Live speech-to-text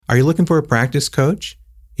Are you looking for a practice coach?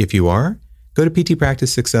 If you are, go to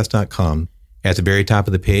ptpracticesuccess.com. At the very top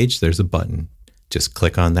of the page, there's a button. Just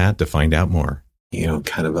click on that to find out more.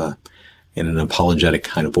 Kind of in an apologetic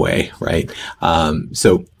kind of way, right?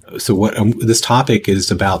 So what this topic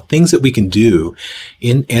is about things that we can do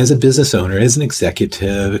as a business owner, as an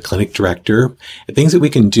executive, a clinic director, things that we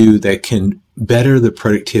can do that can better the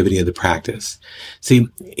productivity of the practice. See,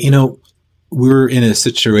 we're in a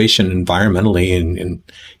situation environmentally in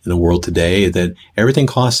the world today that everything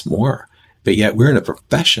costs more, but yet we're in a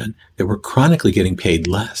profession that we're chronically getting paid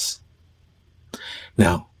less.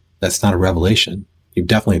 Now, that's not a revelation. You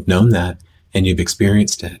definitely have known that and you've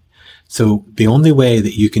experienced it. So the only way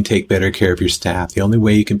that you can take better care of your staff, the only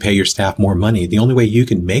way you can pay your staff more money, the only way you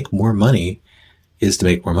can make more money is to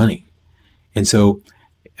make more money. And so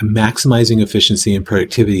maximizing efficiency and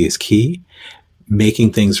productivity is key.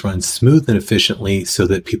 Making things run smooth and efficiently so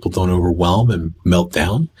that people don't overwhelm and melt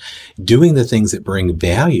down. Doing the things that bring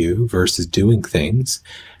value versus doing things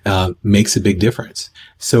makes a big difference.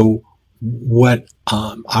 So what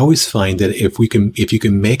I always find that if you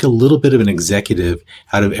can make a little bit of an executive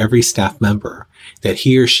out of every staff member, that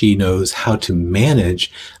he or she knows how to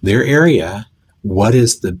manage their area, what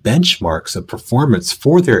is the benchmarks of performance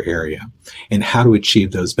for their area, and how to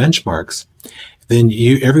achieve those benchmarks, then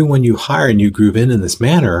everyone you hire and you groove in this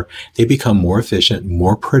manner, they become more efficient,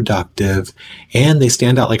 more productive, and they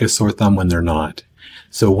stand out like a sore thumb when they're not.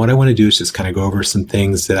 So what I want to do is just kind of go over some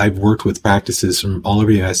things that I've worked with practices from all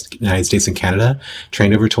over the United States and Canada,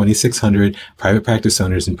 trained over 2,600 private practice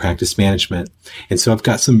owners in practice management. And so I've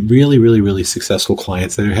got some really, really, really successful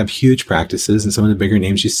clients that have huge practices, and some of the bigger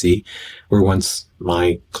names you see were once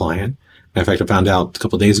my client. Matter of fact, I found out a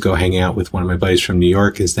couple of days ago, hanging out with one of my buddies from New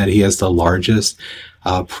York, is that he has the largest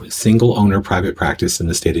single owner private practice in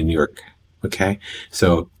the state of New York. Okay.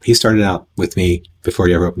 So he started out with me before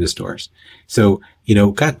he ever opened his doors. So,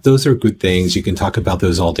 those are good things. You can talk about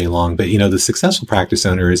those all day long, but the successful practice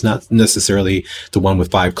owner is not necessarily the one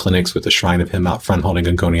with 5 clinics with a shrine of him out front holding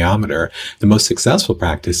a goniometer. The most successful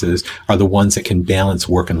practices are the ones that can balance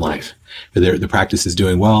work and life. The practice is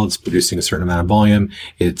doing well. It's producing a certain amount of volume.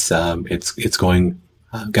 It's going,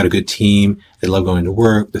 got a good team. They love going to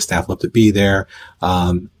work. The staff love to be there.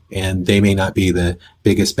 And they may not be the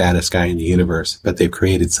biggest, baddest guy in the universe, but they've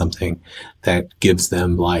created something that gives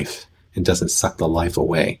them life and doesn't suck the life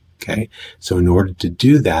away. Okay. So in order to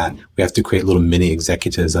do that, we have to create little mini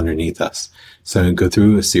executives underneath us. So I'm going to go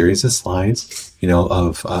through a series of slides,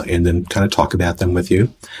 and then kind of talk about them with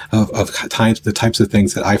you of the types of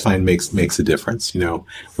things that I find makes a difference,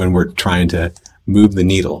 when we're trying to move the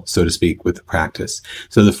needle, so to speak, with the practice.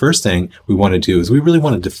 So the first thing we want to do is we really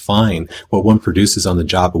want to define what one produces on the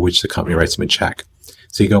job of which the company writes them a check.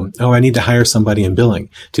 So you go, I need to hire somebody in billing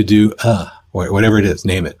to do, or whatever it is,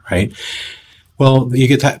 name it, right? Well, you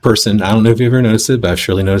get that person. I don't know if you've ever noticed it, but I've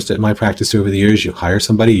surely noticed it in my practice over the years. You hire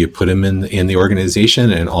somebody, you put them in the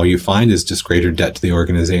organization, and all you find is just greater debt to the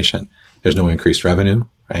organization. There's no increased revenue,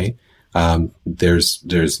 right?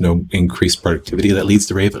 There's no increased productivity that leads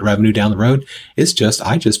to revenue down the road. It's just,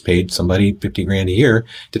 I just paid somebody $50,000 a year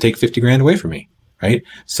to take $50,000 away from me, right?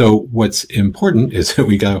 So what's important is that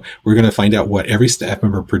we're going to find out what every staff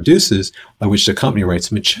member produces by which the company writes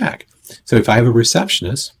them a check. So if I have a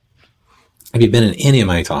receptionist, if you've been in any of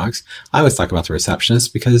my talks, I always talk about the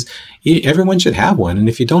receptionist because everyone should have one. And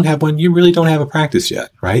if you don't have one, you really don't have a practice yet,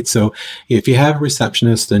 right? So if you have a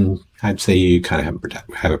receptionist, then I'd say you kind of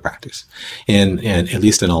have a practice and at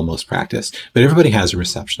least an almost practice, but everybody has a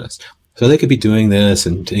receptionist. So they could be doing this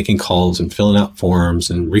and taking calls and filling out forms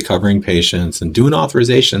and recovering patients and doing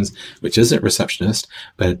authorizations, which isn't receptionist,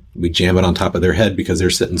 but we jam it on top of their head because they're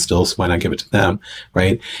sitting still. So why not give it to them?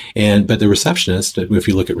 Right. But the receptionist, if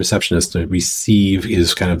you look at receptionist, the receive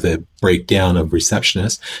is kind of the breakdown of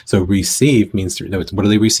receptionist. So receive means, what do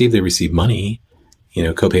they receive? They receive money,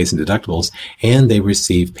 copays and deductibles, and they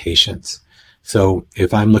receive patients. So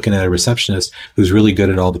if I'm looking at a receptionist who's really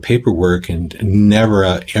good at all the paperwork and never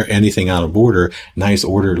anything out of order, nice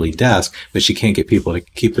orderly desk, but she can't get people to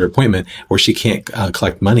keep their appointment, or she can't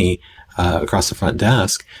collect money across the front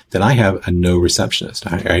desk, then I have a no receptionist,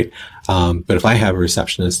 right? But if I have a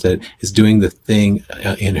receptionist that is doing the thing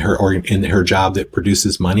in her job that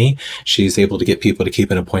produces money, she's able to get people to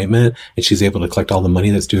keep an appointment, and she's able to collect all the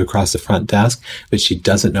money that's due across the front desk, but she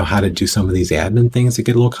doesn't know how to do some of these admin things that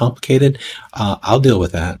get a little complicated. I'll deal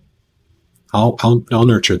with that. I'll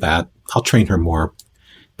nurture that. I'll train her more.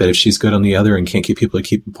 But if she's good on the other and can't get people to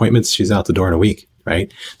keep appointments, she's out the door in a week.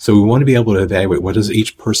 Right? So we want to be able to evaluate what does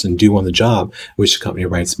each person do on the job, which the company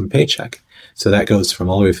writes them a paycheck. So that goes from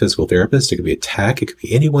all the way to physical therapist. It could be a tech. It could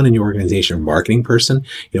be anyone in your organization, or marketing person.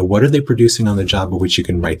 What are they producing on the job of which you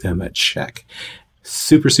can write them a check?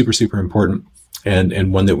 Super, super, super important.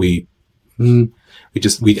 And one that we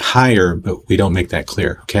hire, but we don't make that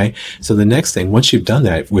clear. Okay. So the next thing, once you've done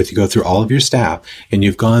that, you go through all of your staff and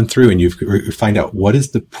you've gone through and you find out what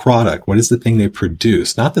is the product, what is the thing they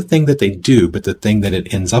produce, not the thing that they do, but the thing that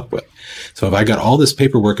it ends up with. So if I got all this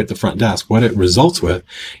paperwork at the front desk, what it results with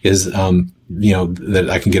is, that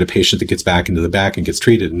I can get a patient that gets back into the back and gets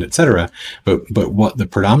treated and et cetera. But what the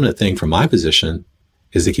predominant thing from my position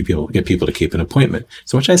is to get people to keep an appointment.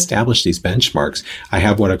 So once I establish these benchmarks, I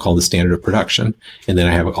have what I call the standard of production. And then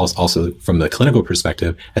I have also from the clinical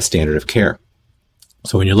perspective, a standard of care.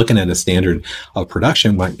 So when you're looking at a standard of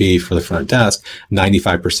production, might be for the front desk,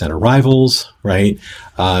 95% arrivals, right?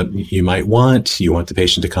 You want the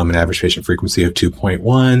patient to come an average patient frequency of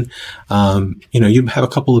 2.1. You have a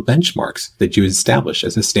couple of benchmarks that you establish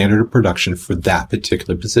as a standard of production for that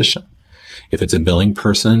particular position. If it's a billing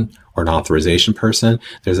person or an authorization person,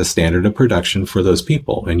 there's a standard of production for those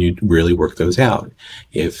people, and you really work those out.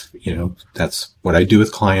 If, that's what I do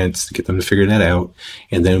with clients to get them to figure that out.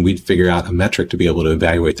 And then we'd figure out a metric to be able to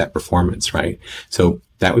evaluate that performance, right? So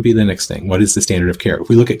that would be the next thing. What is the standard of care? If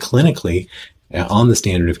we look at clinically on the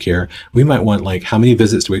standard of care, we might want how many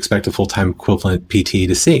visits do we expect a full-time equivalent PT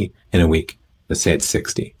to see in a week? Let's say it's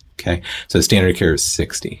 60. Okay. So the standard of care is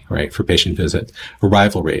 60, right? For patient visits.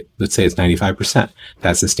 Arrival rate, let's say it's 95%.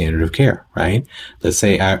 That's the standard of care, right? Let's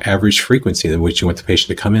say average frequency in which you want the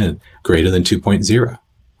patient to come in greater than 2.0,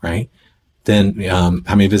 right? Then, how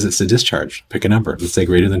many visits to discharge? Pick a number. Let's say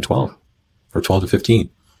greater than 12 or 12 to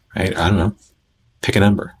 15, right? I don't know. Pick a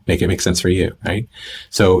number. Make it make sense for you, right?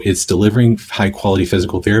 So it's delivering high quality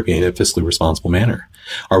physical therapy in a fiscally responsible manner.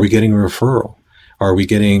 Are we getting a referral? Are we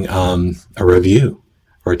getting, a review?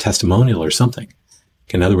 Or a testimonial or something?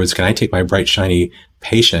 In other words, can I take my bright, shiny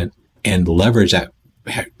patient and leverage that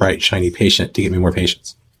bright, shiny patient to get me more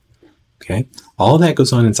patients? Okay. All of that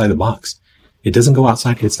goes on inside the box. It doesn't go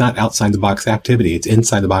outside. It's not outside the box activity. It's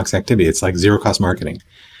inside the box activity. It's like zero cost marketing,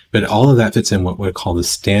 but all of that fits in what we call the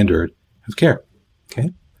standard of care.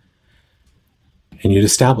 Okay. And you'd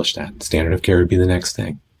establish that standard of care would be the next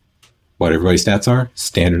thing. What everybody's stats are: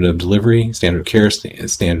 standard of delivery, standard of care,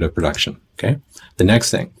 standard of production. Okay. The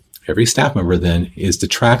next thing, every staff member then is to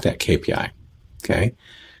track that KPI. Okay.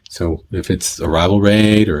 So if it's arrival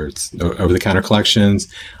rate or it's over the counter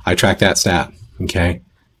collections, I track that stat. Okay.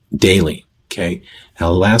 Daily. Okay. Now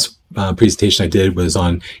the last presentation I did was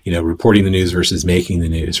on, reporting the news versus making the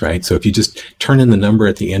news, right? So if you just turn in the number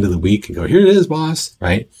at the end of the week and go, here it is, boss,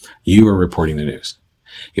 right? You are reporting the news.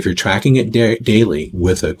 If you're tracking it daily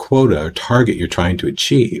with a quota or target you're trying to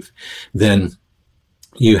achieve, then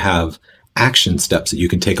you have action steps that you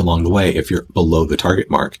can take along the way if you're below the target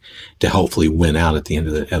mark to hopefully win out at the end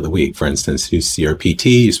of the week. For instance, you see your PT,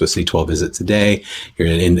 you're supposed to see 12 visits a day. You're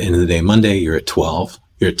at the end of the day, Monday, you're at 12.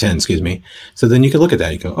 You're at 10, excuse me. So then you can look at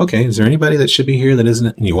that. You go, okay, is there anybody that should be here that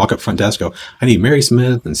isn't? And you walk up front desk, go, I need Mary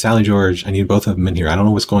Smith and Sally George. I need both of them in here. I don't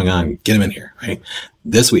know what's going on. Get them in here, right?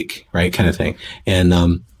 This week, right? Kind of thing.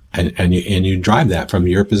 And you drive that from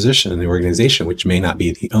your position in the organization, which may not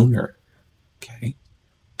be the owner. Okay,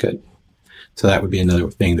 good. So that would be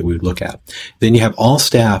another thing that we would look at. Then you have all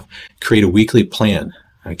staff create a weekly plan.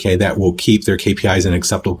 Okay, that will keep their KPIs in an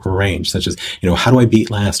acceptable range, such as, how do I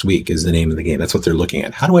beat last week is the name of the game. That's what they're looking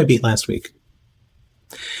at. How do I beat last week?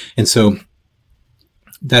 And so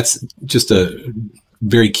that's just a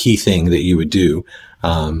very key thing that you would do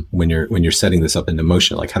when you're setting this up into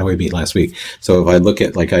motion. Like, how do I beat last week? So if I look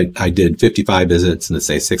at, I did 55 visits and let's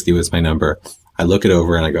say 60 was my number. I look it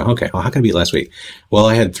over and I go, okay, well, how can I beat last week? Well,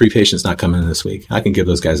 I had 3 patients not come in this week. I can give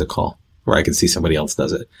those guys a call. Or I can see somebody else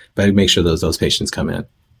does it, but I make sure those patients come in,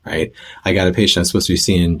 right? I got a patient I'm supposed to be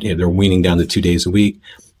seeing, they're weaning down to 2 days a week,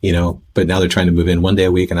 but now they're trying to move in 1 day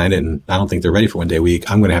a week and I don't think they're ready for 1 day a week.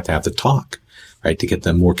 I'm going to have the talk, right? To get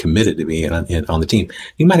them more committed to being on the team.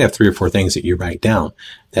 You might have 3 or 4 things that you write down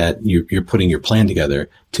that you're putting your plan together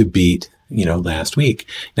to beat, last week.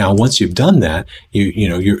 Now, once you've done that,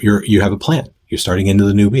 you have a plan. You're starting into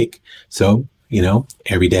the new week. So,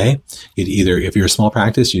 every day, if you're a small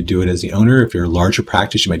practice, you do it as the owner. If you're a larger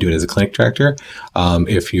practice, you might do it as a clinic director.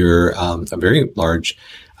 If you're a very large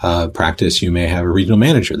practice, you may have a regional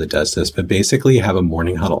manager that does this, but basically you have a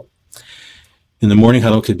morning huddle. And the morning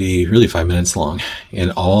huddle could be really 5 minutes long.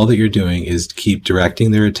 And all that you're doing is keep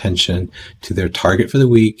directing their attention to their target for the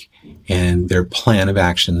week and their plan of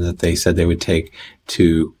action that they said they would take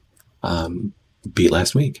to beat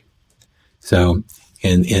last week. So,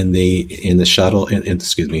 the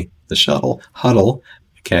shuttle huddle,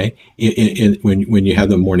 Okay. When you have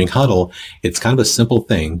the morning huddle, it's kind of a simple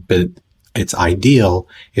thing, but it's ideal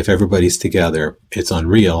if everybody's together. It's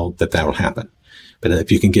unreal that will happen. But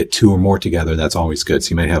if you can get 2 or more together, that's always good.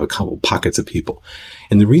 So you might have a couple pockets of people.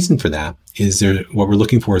 And the reason for that is what we're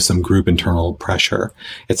looking for is some group internal pressure.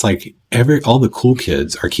 It's like all the cool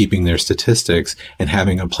kids are keeping their statistics and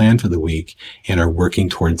having a plan for the week and are working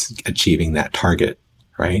towards achieving that target,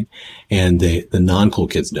 right? And the non-cool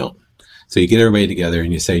kids don't. So you get everybody together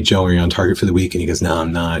and you say, Joe, are you on target for the week? And he goes, no,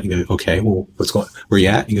 I'm not. You go, okay, well, where are you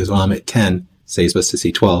at? He goes, well, I'm at 10. Say he's supposed to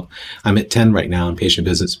see 12. I'm at 10 right now in patient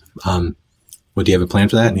visits. Well, do you have a plan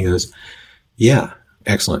for that? And he goes, yeah,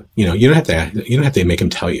 excellent. You don't have to make him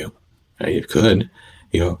tell you. Right? You could.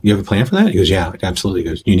 You go, you have a plan for that? He goes, yeah, absolutely. He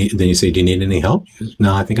goes, then you say, do you need any help? He goes,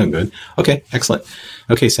 no, I think I'm good. Okay, excellent.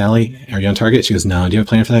 Okay, Sally, are you on target? She goes, no, do you have a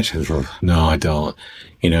plan for that? She goes, no, I don't.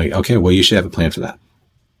 Okay, well, you should have a plan for that.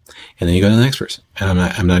 And then you go to the next person. And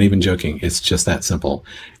I'm not even joking. It's just that simple.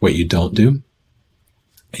 What you don't do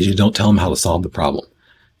is you don't tell them how to solve the problem.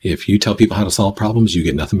 If you tell people how to solve problems, you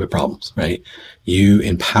get nothing but problems, right? You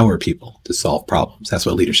empower people to solve problems. That's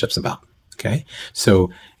what leadership's about. Okay. So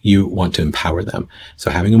you want to empower them. So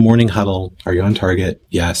having a morning huddle, are you on target?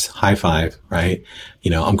 Yes. High five, right?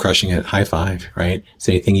 I'm crushing it. High five, right? Is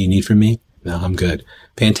there anything you need from me? No, I'm good.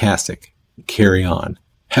 Fantastic. Carry on.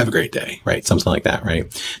 Have a great day, right? Something like that,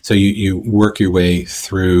 right? So you work your way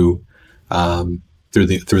through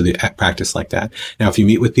the practice like that. Now, if you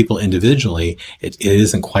meet with people individually, it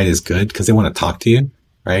isn't quite as good because they want to talk to you,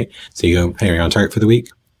 right? So you go, hey, are you on target for the week?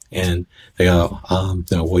 And they go,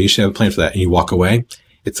 no, well, you should have a plan for that. And you walk away.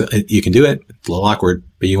 You can do it. It's a little awkward,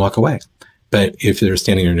 but you walk away. But if they're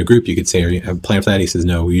standing in a group, you could say, you have a plan for that? He says,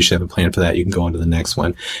 no, you should have a plan for that. You can go on to the next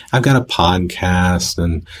one. I've got a podcast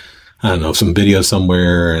and I don't know, some video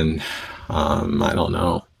somewhere. And, I don't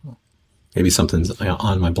know. Maybe something's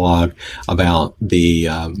on my blog about the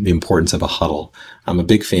importance of a huddle. I'm a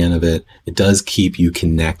big fan of it. It does keep you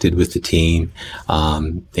connected with the team.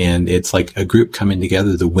 And it's like a group coming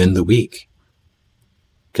together to win the week.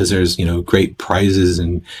 Because there's, great prizes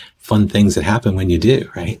and fun things that happen when you do,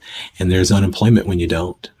 right? And there's unemployment when you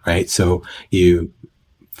don't, right? So you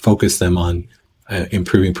focus them on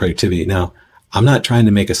improving productivity. Now, I'm not trying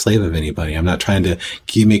to make a slave of anybody. I'm not trying to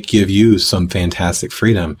give you some fantastic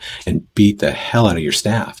freedom and beat the hell out of your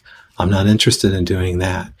staff. I'm not interested in doing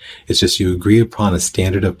that. It's just you agree upon a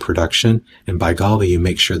standard of production, and by golly, you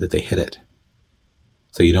make sure that they hit it.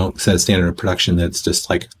 So you don't set a standard of production that's just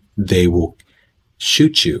like they will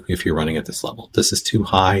shoot you if you're running at this level. This is too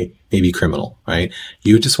high, maybe criminal, right?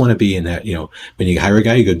 You just want to be in that, when you hire a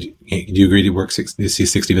guy, you go, do you agree to work 60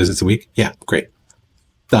 visits a week? Yeah, great.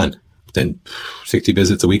 Done. Then 60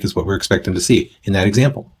 visits a week is what we're expecting to see in that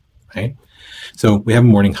example, right? So we have a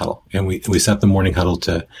morning huddle, and we set the morning huddle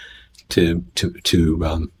to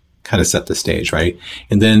kind of set the stage, right?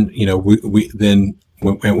 And then, when we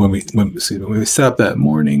set up that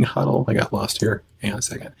morning huddle, I got lost here. Hang on a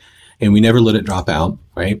second. And we never let it drop out,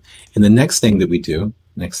 right? And the next thing that we do,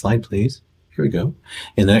 next slide, please. Here we go.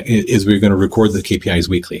 And that is we're going to record the KPIs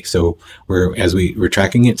weekly. So we're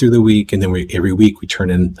tracking it through the week, and then every week we turn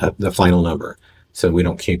in the final number. So we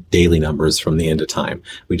don't keep daily numbers from the end of time.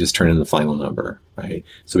 We just turn in the final number, right?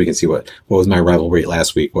 So we can see what was my arrival rate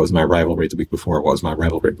last week? What was my arrival rate the week before? What was my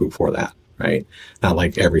arrival rate before that, right? Not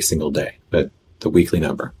like every single day, but the weekly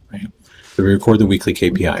number, right? So we record the weekly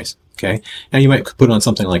KPIs. Okay. Now you might put on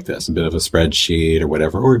something like this, a bit of a spreadsheet or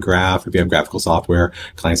whatever, or a graph. If you have graphical software,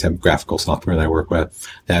 clients have graphical software that I work with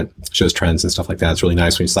that shows trends and stuff like that. It's really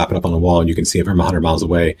nice when you slap it up on the wall and you can see it from 100 miles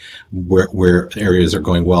away where areas are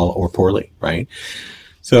going well or poorly, right?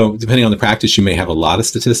 So depending on the practice, you may have a lot of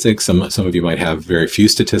statistics. Some of you might have very few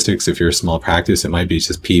statistics. If you're a small practice, it might be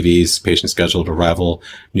just PVs, patient scheduled arrival,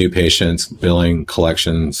 new patients, billing,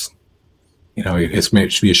 collections.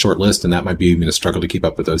 It should be a short list, and that might be even a struggle to keep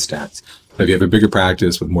up with those stats. But if you have a bigger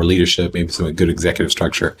practice with more leadership, maybe some good executive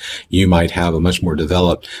structure, you might have a much more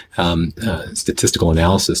developed statistical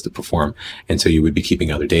analysis to perform. And so you would be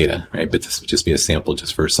keeping other data, right? But this would just be a sample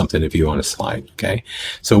just for something to view on a slide, okay?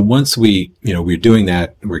 So once we're doing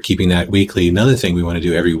that, we're keeping that weekly. Another thing we want to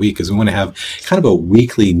do every week is we want to have kind of a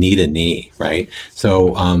weekly knee-to-knee, right?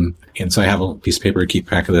 So, and so I have a piece of paper to keep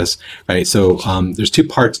track of this, right? So there's 2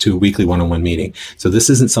 parts to a weekly one-on-one meeting. So this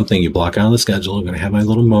isn't something you block out on the schedule. I'm going to have my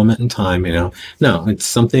little moment in time, No, it's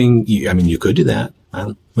something, you could do that.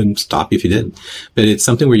 I wouldn't stop you if you did. But it's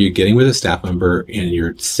something where you're getting with a staff member and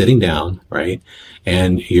you're sitting down, right?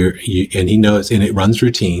 And and he knows, and it runs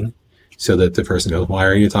routine. so that the person goes, why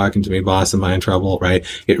are you talking to me, boss? Am I in trouble? Right?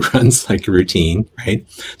 It runs like a routine, right?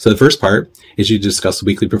 So the first part is you discuss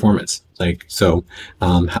weekly performance. Like, so,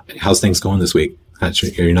 how's things going this week? Are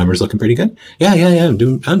your numbers looking pretty good? Yeah. I'm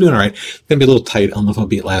doing all right. Gonna be a little tight. I don't know if I'll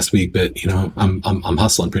beat it last week, but I'm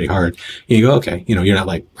hustling pretty hard. And you go, okay. You're not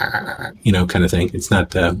like, kind of thing. It's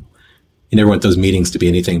not, you never want those meetings to be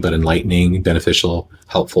anything but enlightening, beneficial,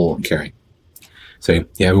 helpful, and caring. So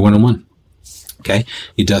you have a one-on-one. Okay.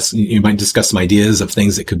 You might discuss some ideas of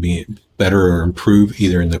things that could be better or improve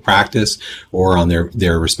either in the practice or on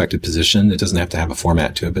their respective position. It doesn't have to have a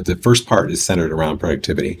format to it, but the first part is centered around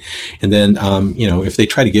productivity. And then, if they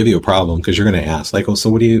try to give you a problem, because you're going to ask like, oh,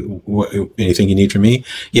 so anything you need from me?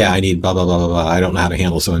 Yeah, I need blah, blah, blah, blah, blah. I don't know how to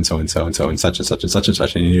handle so and so and so and so and such and such and such and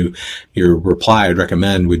such. And your reply I'd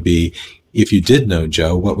recommend would be, if you did know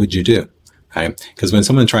Joe, what would you do? Right? Because when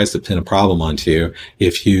someone tries to pin a problem onto you,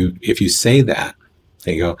 if you say that,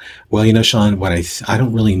 they go, well, Sean, what I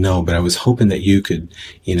don't really know, but I was hoping that you could,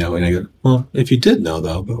 and I go, well, if you did know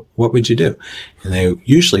though, but what would you do? And they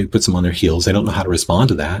usually puts them on their heels. They don't know how to respond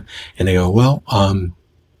to that. And they go, well,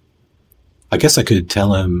 I guess I could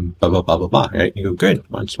tell him blah, blah, blah, blah, blah, right? You go, good.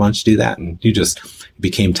 Why don't you do that? And you just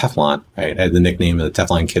became Teflon, right? I had the nickname of the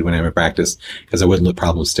Teflon Kid when I would practice because I wouldn't let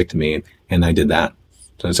problems stick to me. And I did that.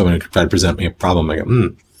 So someone would try to present me a problem. I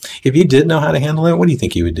go, if you did know how to handle it, what do you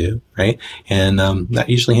think you would do? Right. And, that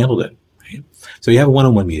usually handled it. Right? So you have a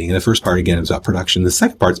one-on-one meeting. And the first part, again, is about production. The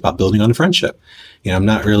second part is about building on a friendship. I'm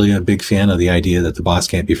not really a big fan of the idea that the boss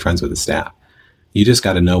can't be friends with the staff. You just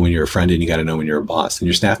got to know when you're a friend and you got to know when you're a boss, and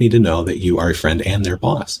your staff need to know that you are a friend and their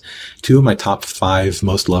boss. 2 of my top 5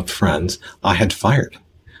 most loved friends, I had fired.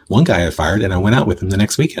 One guy I fired and I went out with him the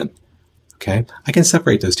next weekend. Okay. I can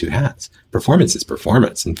separate those 2 hats. Performance is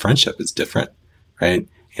performance and friendship is different. Right.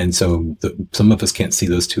 And so some of us can't see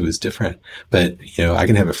those 2 as different, but I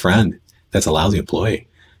can have a friend that's a lousy employee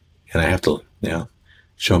and I have to,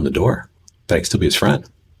 show him the door, but I can still be his friend.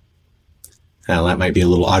 Now that might be a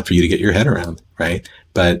little odd for you to get your head around. Right.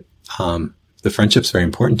 But, the friendship's very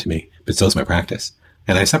important to me, but so is my practice,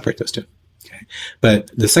 and I separate those 2. Okay. But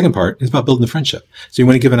the second part is about building the friendship. So you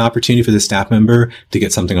want to give an opportunity for the staff member to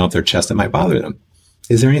get something off their chest that might bother them.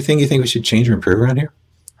 Is there anything you think we should change or improve around here?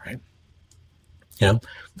 Right.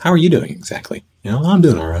 How are you doing exactly? I'm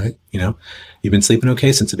doing all right. You've been sleeping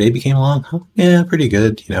okay since the baby came along? Huh? Yeah, pretty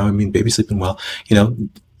good. Baby's sleeping well,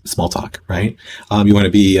 small talk, right? You want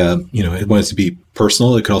to be, it wants to be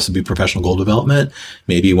personal. It could also be professional goal development.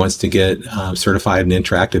 Maybe he wants to get certified in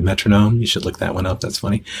interactive metronome. You should look that one up. That's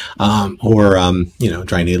funny. Or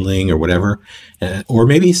dry needling or whatever. Or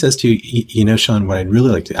maybe he says to you, Sean, what I'd really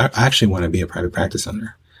like to, I actually want to be a private practice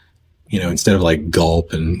owner. Instead of like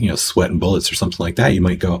gulp and, sweat and bullets or something like that, you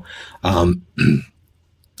might go, all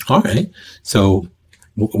right. So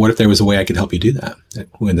what if there was a way I could help you do that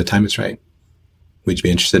when the time is right? Would you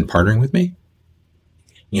be interested in partnering with me?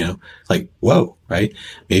 Like, whoa, right?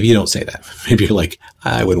 Maybe you don't say that. Maybe you're like,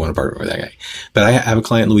 I wouldn't want to partner with that guy. But I have a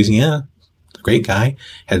client in Louisiana, a great guy,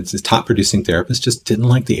 had his top producing therapist, just didn't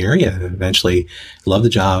like the area. Eventually loved the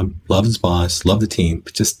job, loved his boss, loved the team,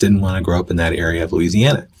 but just didn't want to grow up in that area of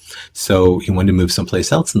Louisiana. So he wanted to move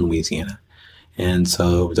someplace else in Louisiana. And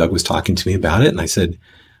so Doug was talking to me about it. And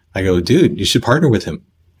I go, dude, you should partner with him.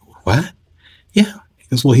 What? Yeah. He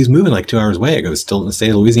goes, well, he's moving like 2 hours away. I go, still in the state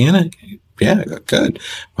of Louisiana? Yeah. I go, good.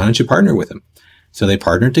 Why don't you partner with him? So they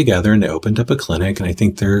partnered together and they opened up a clinic. And I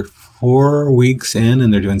think they're 4 weeks in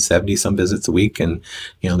and they're doing 70 some visits a week. And,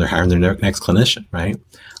 they're hiring their next clinician, right?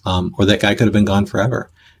 Or that guy could have been gone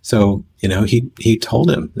forever. So, he told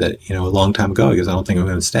him that, a long time ago, he goes, I don't think I'm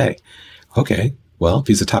going to stay. Okay. Well, if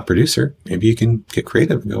he's a top producer, maybe you can get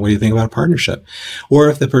creative and go, what do you think about a partnership? Or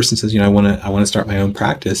if the person says, I want to start my own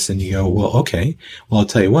practice, and you go, well, okay, well, I'll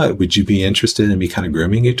tell you what, would you be interested in me kind of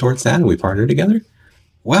grooming you towards that? And we partner together?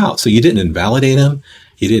 Wow. So you didn't invalidate him.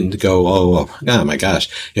 You didn't go, oh my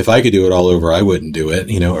gosh, if I could do it all over, I wouldn't do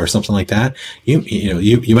it, or something like that.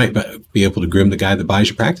 You might be able to groom the guy that buys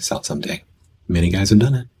your practice out someday. Many guys have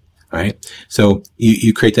done it. All right. So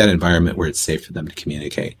you create that environment where it's safe for them to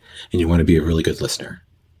communicate, and you want to be a really good listener,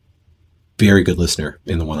 very good listener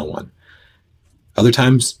in the one-on-one. Other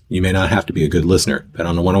times you may not have to be a good listener, but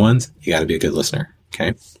on the one-on-ones, you got to be a good listener.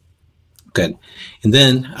 Okay. Good. And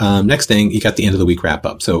then, next thing, you got the end of the week wrap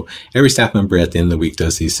up. So every staff member at the end of the week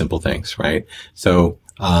does these simple things, right? So,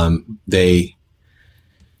 they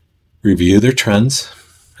review their trends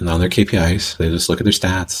and on their KPIs. They just look at their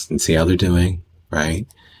stats and see how they're doing, right?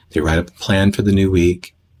 They write up a plan for the new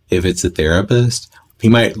week. If it's a therapist, he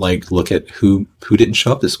might look at who didn't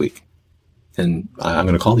show up this week. And I'm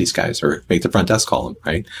going to call these guys, or make the front desk call them,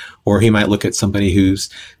 right? Or he might look at somebody who's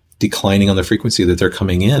declining on the frequency that they're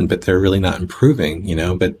coming in, but they're really not improving,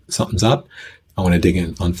 but something's up. I want to dig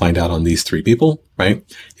in and find out on these 3 people, right?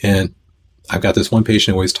 And I've got this one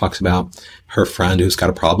patient who always talks about her friend who's got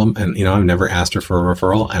a problem, and, I've never asked her for a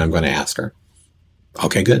referral, and I'm going to ask her.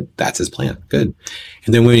 Okay, good. That's his plan. Good.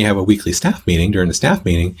 And then when you have a weekly staff meeting, during the staff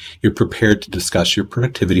meeting, you're prepared to discuss your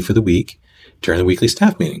productivity for the week during the weekly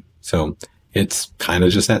staff meeting. So it's kind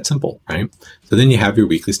of just that simple, right? So then you have your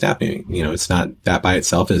weekly staff meeting. It's not, that by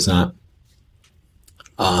itself is not,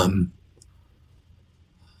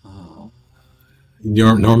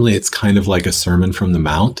 normally it's kind of like a sermon from the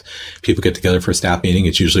Mount. People get together for a staff meeting.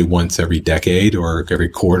 It's usually once every decade or every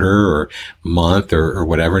quarter or month or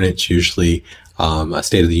whatever. And it's usually a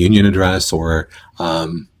State of the Union address or, a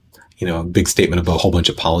big statement of a whole bunch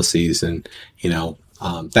of policies and,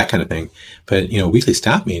 that kind of thing. But, a weekly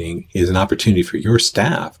staff meeting is an opportunity for your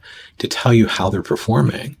staff to tell you how they're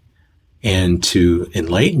performing and to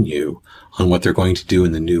enlighten you on what they're going to do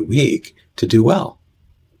in the new week to do well.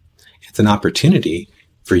 It's an opportunity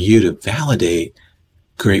for you to validate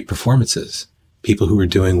great performances, people who are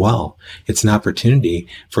doing well. It's an opportunity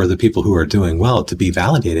for the people who are doing well to be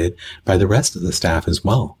validated by the rest of the staff as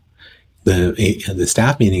well. The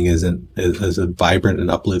staff meeting is a vibrant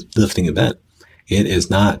and uplifting event. It is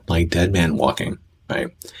not like dead man walking, right?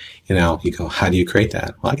 You go, how do you create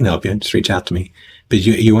that? Well, I can help you. Just reach out to me. But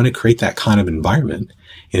you want to create that kind of environment.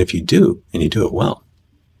 And if you do, and you do it well,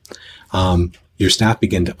 your staff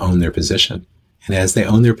begin to own their position. And as they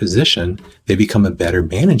own their position, they become a better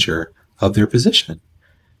manager of their position.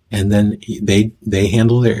 And then they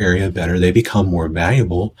handle their area better. They become more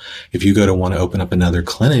valuable. If you go to want to open up another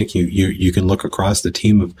clinic, you can look across the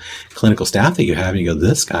team of clinical staff that you have and you go,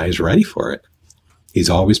 this guy is ready for it. He's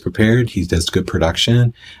always prepared. He does good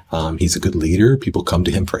production. He's a good leader. People come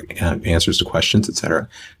to him for answers to questions, etc.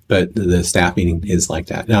 But the staff meeting is like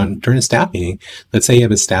that. Now, during a staff meeting, let's say you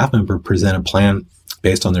have a staff member present a plan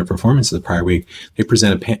based on their performance of the prior week. They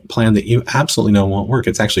present a plan that you absolutely know won't work.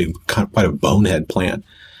 It's actually quite a bonehead plan.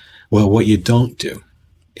 Well, what you don't do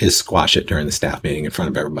is squash it during the staff meeting in front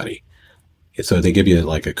of everybody. So they give you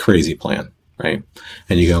like a crazy plan, right?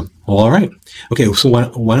 And you go, well, all right. Okay, so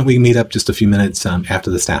why don't we meet up just a few minutes after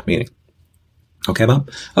the staff meeting? Okay, Bob?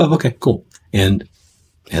 Oh, okay, cool. And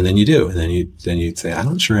then you do. And then you'd say, I'm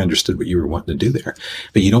not sure I understood what you were wanting to do there.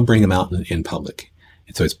 But you don't bring them out in public.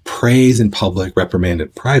 And so it's praise in public, reprimand in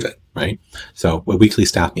private, right? So a weekly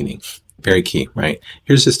staff meeting, very key, right?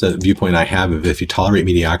 Here's just a viewpoint I have of if you tolerate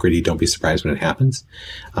mediocrity, don't be surprised when it happens.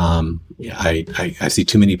 I see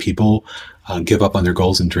too many people give up on their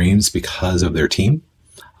goals and dreams because of their team.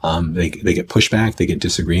 They get pushback, they get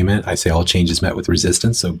disagreement. I say all change is met with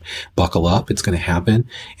resistance. So buckle up. It's going to happen.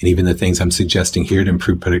 And even the things I'm suggesting here to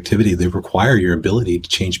improve productivity, they require your ability to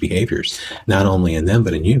change behaviors, not only in them,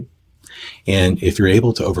 but in you. And if you're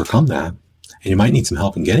able to overcome that, and you might need some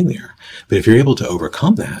help in getting there, but if you're able to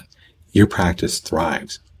overcome that, your practice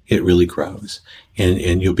thrives. It really grows.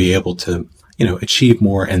 And you'll be able to, achieve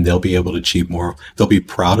more, and they'll be able to achieve more. They'll be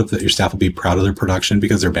proud of that. Your staff will be proud of their production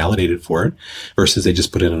because they're validated for it versus they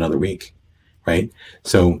just put in another week. Right.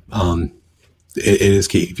 So, it is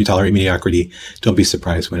key. If you tolerate mediocrity, don't be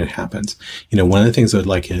surprised when it happens. One of the things I'd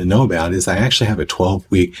like you to know about is I actually have a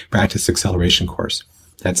 12-week practice acceleration course.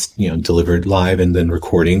 That's, delivered live and then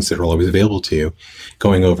recordings that are always available to you,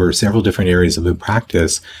 going over several different areas of the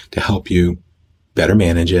practice to help you better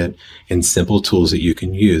manage it and simple tools that you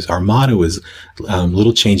can use. Our motto is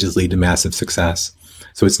little changes lead to massive success.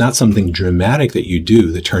 So it's not something dramatic that you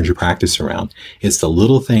do that turns your practice around. It's the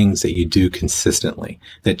little things that you do consistently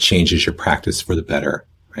that changes your practice for the better,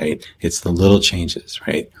 right? It's the little changes,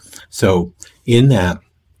 right? So in that,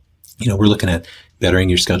 we're looking at bettering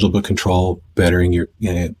your schedule book control, bettering your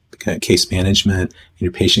case management, and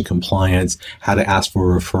your patient compliance, how to ask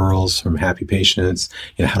for referrals from happy patients,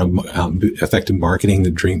 how to effective marketing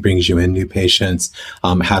that brings you in new patients,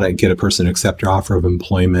 how to get a person to accept your offer of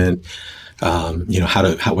employment,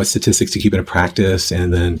 what statistics to keep in a practice,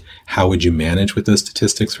 and then how would you manage with those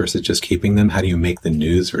statistics versus just keeping them? How do you make the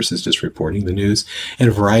news versus just reporting the news, and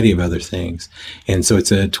a variety of other things. And so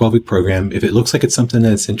it's a 12-week program. If it looks like it's something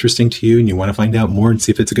that's interesting to you and you want to find out more and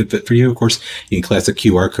see if it's a good fit for you, of course, you can class a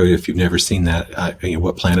QR code if you've never seen that.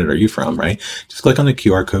 What planet are you from, right? Just click on the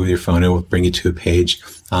QR code with your phone. It will bring you to a page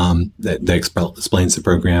that explains the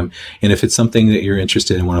program. And if it's something that you're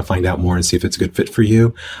interested in, want to find out more and see if it's a good fit for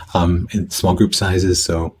you, in small group sizes,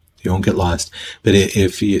 so you won't get lost. But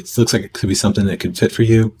if it looks like it could be something that could fit for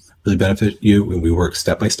you, really benefit you. And we work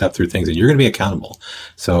step by step through things, and you're going to be accountable.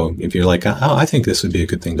 So if you're like, oh, I think this would be a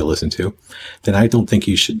good thing to listen to, then I don't think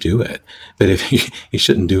you should do it. But if you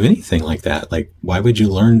shouldn't do anything like that, like, why would you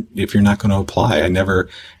learn if you're not going to apply? I never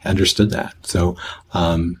understood that. So,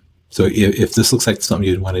 so if this looks like something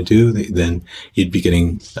you'd want to do, then you'd be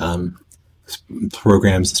getting,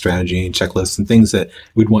 programs, strategy, checklists, and things that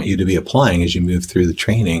we'd want you to be applying as you move through the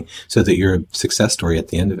training so that you're a success story at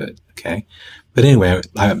the end of it. Okay. But anyway,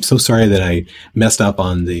 I'm so sorry that I messed up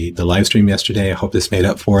on the live stream yesterday. I hope this made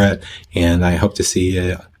up for it, and I hope to see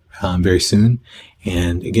you very soon.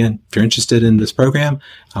 And again, if you're interested in this program,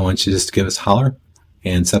 I want you just to give us a holler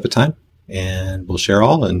and set up a time, and we'll share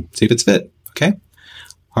all and see if it's fit. Okay.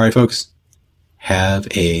 All right, folks, have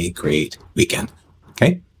a great weekend.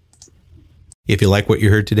 Okay. If you like what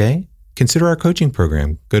you heard today, consider our coaching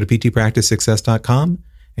program. Go to ptpracticesuccess.com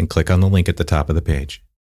and click on the link at the top of the page.